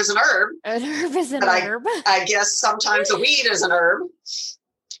 an herb is an herb. An herb is an herb. I guess sometimes a weed is an herb.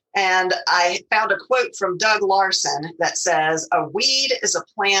 And I found a quote from Doug Larson that says, "A weed is a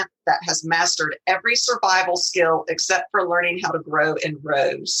plant that has mastered every survival skill except for learning how to grow in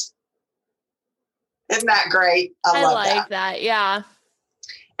rows." Isn't that great? I love like that. Yeah.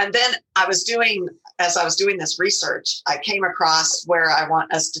 And then as I was doing this research, I came across where I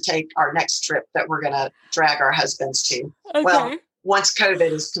want us to take our next trip that we're going to drag our husbands to. Okay. Well, once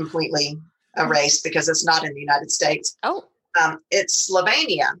COVID is completely erased because it's not in the United States. Oh. It's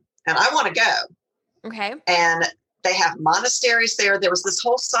Slovenia, and I want to go. Okay. And they have monasteries there. There was this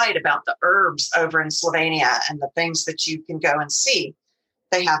whole site about the herbs over in Slovenia and the things that you can go and see.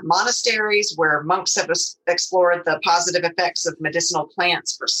 They have monasteries where monks have explored the positive effects of medicinal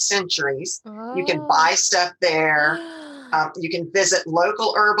plants for centuries. Oh. You can buy stuff there. You can visit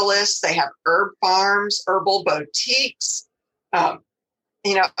local herbalists. They have herb farms, herbal boutiques. I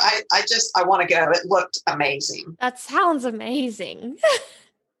want to go. It looked amazing. That sounds amazing.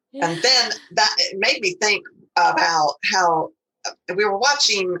 And then it made me think about how we were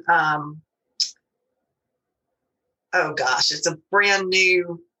watching, it's a brand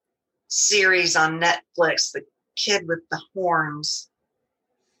new series on Netflix, The Kid with the Horns.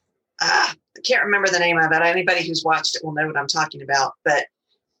 I can't remember the name of it. Anybody who's watched it will know what I'm talking about. But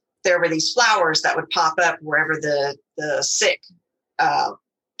there were these flowers that would pop up wherever the sick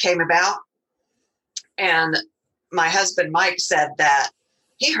came about. And my husband, Mike, said that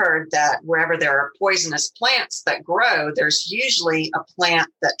he heard that wherever there are poisonous plants that grow, there's usually a plant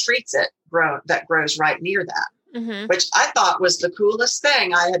that treats it that grows right near that, which I thought was the coolest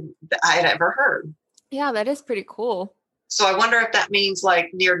thing I had ever heard. Yeah, that is pretty cool. So I wonder if that means like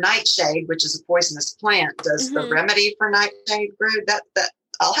near nightshade, which is a poisonous plant, does the remedy for nightshade grow? That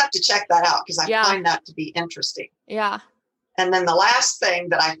I'll have to check that out because I find that to be interesting. Yeah. And then the last thing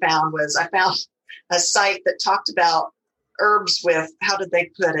that I found a site that talked about herbs with, how did they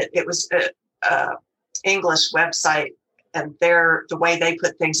put it? It was a English website, and the way they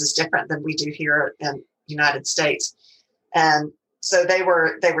put things is different than we do here in the United States. And so they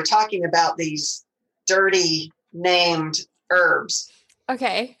were talking about these dirty named herbs.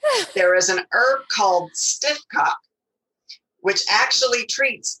 Okay. There is an herb called stiffcock, which actually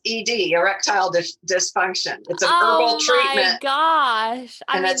treats ED, erectile dysfunction. It's an herbal treatment. Oh my gosh.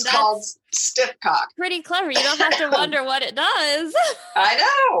 It's called stiffcock. Pretty clever. You don't have to wonder what it does. I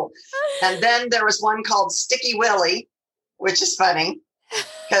know. And then there was one called Sticky Willy, which is funny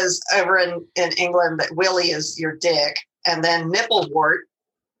because over in England, that willy is your dick. And then nipplewort.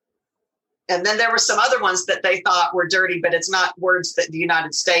 And then there were some other ones that they thought were dirty, but it's not words that the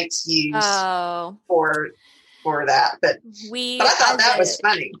United States use for that. But I thought that was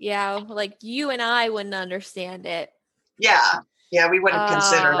funny. Yeah, like you and I wouldn't understand it. Yeah. Yeah, we wouldn't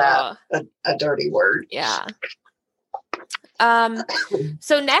consider that a dirty word. Yeah.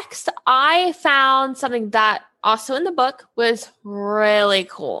 So next, I found something that also in the book was really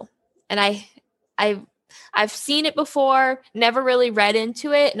cool. And I've seen it before, never really read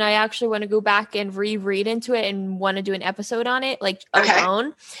into it, and I actually want to go back and reread into it and want to do an episode on it, like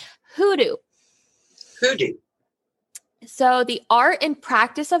alone. Hoodoo. Hoodoo. So the art and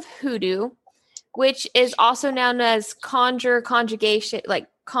practice of hoodoo, which is also known as conjugation, like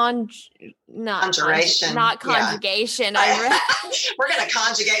conjuration, not conjugation. Yeah. We're going to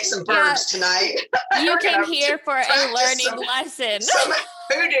conjugate some verbs tonight. You came here for a learning lesson. Some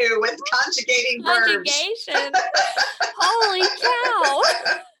hoodoo with conjugating verbs. Holy cow.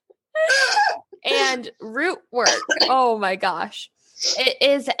 And root work. Oh my gosh. It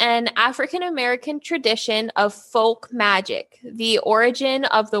is an African-American tradition of folk magic. The origin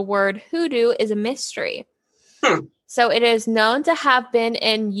of the word hoodoo is a mystery. So it is known to have been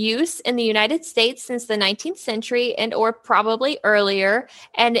in use in the United States since the 19th century and or probably earlier,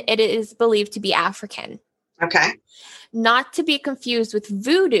 and it is believed to be African. Okay. Not to be confused with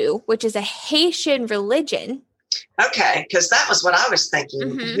voodoo, which is a Haitian religion. Okay, because that was what I was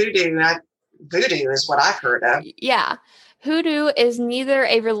thinking. Voodoo is what I've heard of. Yeah. Hoodoo is neither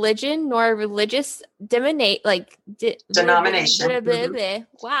a religion nor a religious denomination.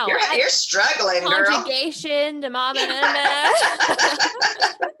 Wow. You're struggling, conjugation,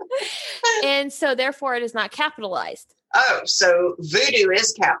 and so therefore it is not capitalized. Oh, so voodoo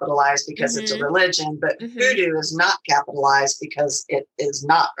is capitalized because it's a religion, but hoodoo is not capitalized because it is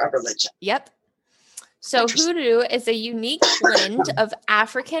not a religion. Yep. So hoodoo is a unique blend of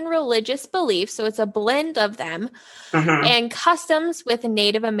African religious beliefs. So it's a blend of them and customs with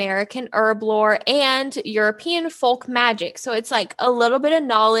Native American herb lore and European folk magic. So it's like a little bit of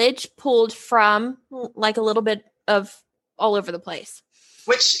knowledge pulled from like a little bit of all over the place.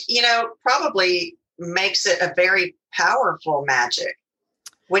 Which, probably makes it a very powerful magic.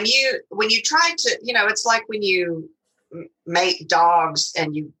 When you try to, it's like when you make dogs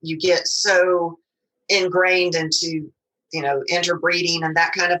and you get so ingrained into interbreeding and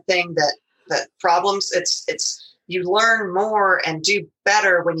that kind of thing that problems it's you learn more and do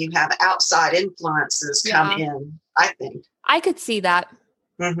better when you have outside influences come in. I think I could see that.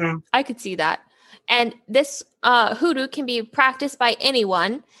 I could see that. And this hoodoo can be practiced by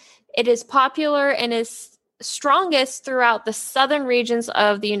anyone. It is popular and is strongest throughout the southern regions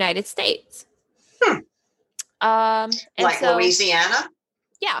of the United States. Louisiana.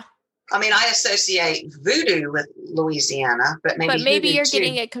 Yeah. I mean, I associate voodoo with Louisiana, but maybe you're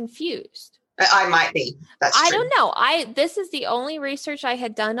getting it confused. I might be. That's true. I don't know. This is the only research I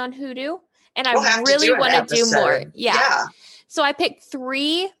had done on hoodoo, and I really want to do more. Yeah. So I picked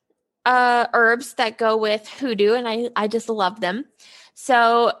 3 herbs that go with hoodoo, and I just love them.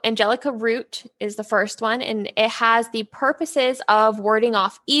 So Angelica root is the first one, and it has the purposes of warding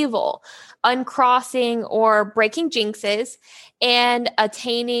off evil, uncrossing or breaking jinxes, and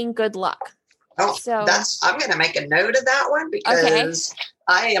attaining good luck. Oh, so I'm going to make a note of that one because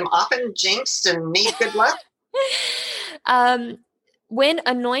I am often jinxed and need good luck. When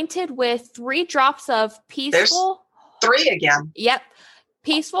anointed with 3 drops of peaceful... There's 3 again. Yep.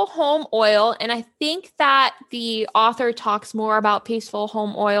 Peaceful Home Oil. And I think that the author talks more about Peaceful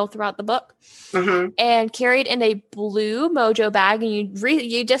Home Oil throughout the book. Mm-hmm. And carried in a blue Mojo bag. And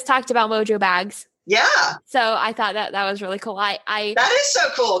you just talked about Mojo bags. Yeah. So I thought that was really cool. That is so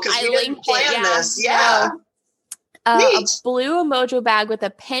cool because we didn't plan this. Yeah. A blue Mojo bag with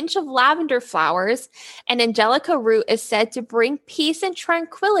a pinch of lavender flowers and angelica root is said to bring peace and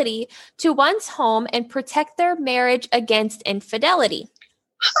tranquility to one's home and protect their marriage against infidelity.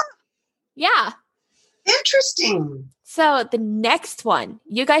 Yeah. Interesting. So the next one,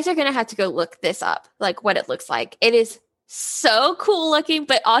 you guys are going to have to go look this up, like what it looks like. It is so cool looking,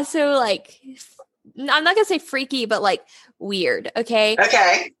 but also like, I'm not going to say freaky, but like weird. Okay.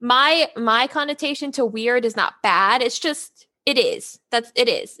 Okay. My connotation to weird is not bad. It's just, it is. Weird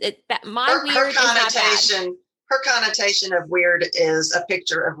is not bad. Her connotation of weird is a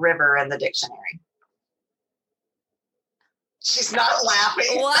picture of river in the dictionary. She's not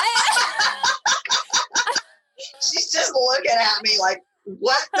laughing. What? She's just looking at me like,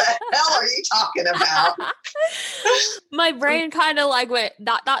 what the hell are you talking about? My brain kind of like went ...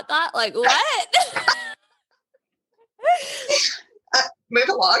 like what? Move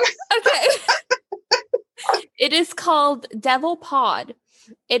along. Okay. It is called Devil Pod.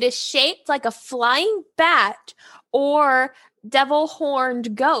 It is shaped like a flying bat or devil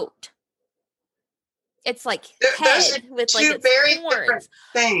horned goat. It's like head with like its very horns. Different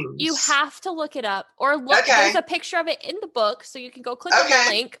things. You have to look it up or look. Okay. There's a picture of it in the book, so you can go click on the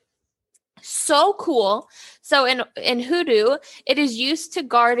link. So cool. So in hoodoo, it is used to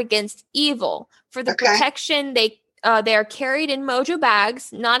guard against evil. For the protection, they are carried in Mojo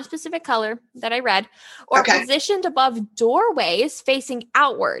bags, not a specific color that I read, or positioned above doorways facing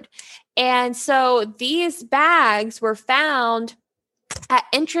outward. And so these bags were found at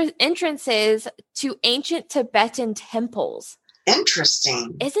entrances to ancient Tibetan temples.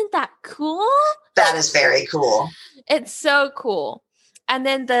 Interesting. Isn't that cool? That is very cool. It's so cool. And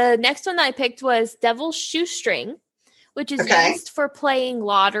then the next one that I picked was Devil's Shoestring, which is used for playing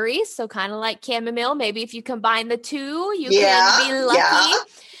lottery. So kind of like chamomile. Maybe if you combine the two, you can be lucky. Yeah.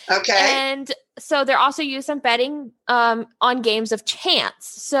 Okay. And so they're also used in betting on games of chance.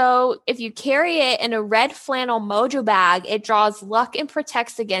 So if you carry it in a red flannel Mojo bag, it draws luck and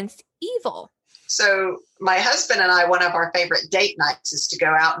protects against evil. So my husband and I, one of our favorite date nights is to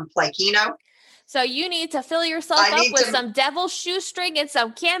go out and play Keno. So you need to fill yourself up with some Devil's Shoestring and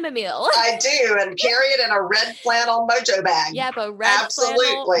some chamomile. I do, and carry it in a red flannel Mojo bag. Yeah, but red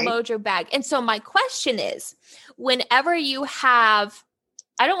flannel Mojo bag. And so my question is, whenever you have,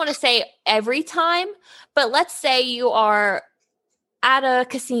 I don't want to say every time, but let's say you are at a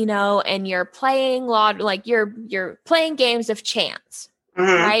casino and you're playing you're playing games of chance,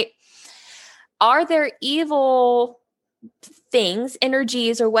 right? Are there evil things,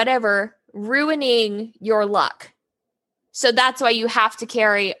 energies, or whatever ruining your luck? So that's why you have to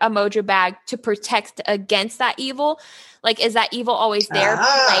carry a Mojo bag to protect against that evil. Like, is that evil always there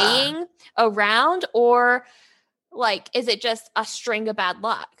playing around, or like, is it just a string of bad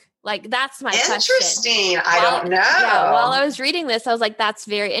luck? Like, that's my question. Interesting. I don't know. Yeah, while I was reading this, I was like, that's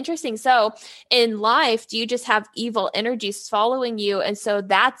very interesting. So in life, do you just have evil energies following you? And so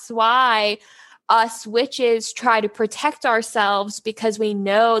that's why us witches try to protect ourselves, because we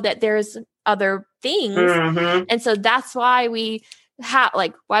know that there's other things. And so that's why we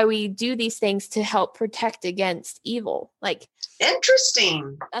why we do these things, to help protect against evil. Like,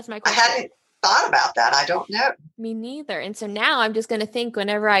 interesting. That's my question. I hadn't thought about that. I don't know. Me neither. And so now I'm just going to think,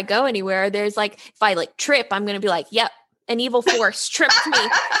 whenever I go anywhere, there's like, if I like trip, I'm going to be like, yep, an evil force tripped me,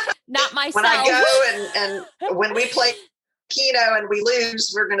 not myself. When I go and when we play Keno and we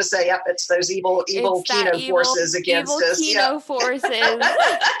lose, we're going to say, yep, it's those evil Keno forces against us. Keno forces.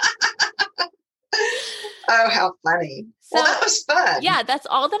 Oh, how funny. So, well, that was fun. Yeah, that's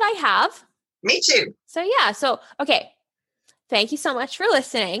all that I have. Me too. So yeah, okay. Thank you so much for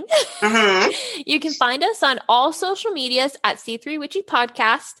listening. You can find us on all social medias at C3 Witchy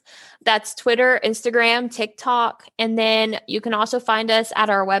Podcast. That's Twitter, Instagram, TikTok. And then you can also find us at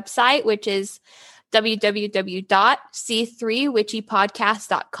our website, which is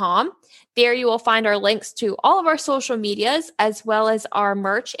www.c3witchypodcast.com. There you will find our links to all of our social medias, as well as our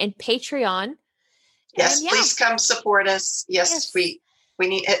merch and Patreon. Yes, please come support us. Yes. We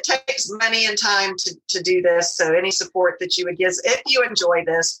need, it takes money and time to do this. So any support that you would give, if you enjoy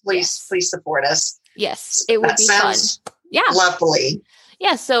this, please support us. Yes, it would be fun. Yeah. Lovely.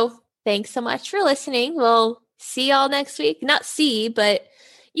 Yeah. So thanks so much for listening. We'll see y'all next week. Not see, but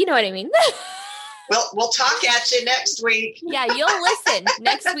you know what I mean. We'll talk at you next week. Yeah, you'll listen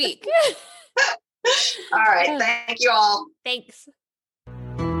next week. All right. Thank you all. Thanks.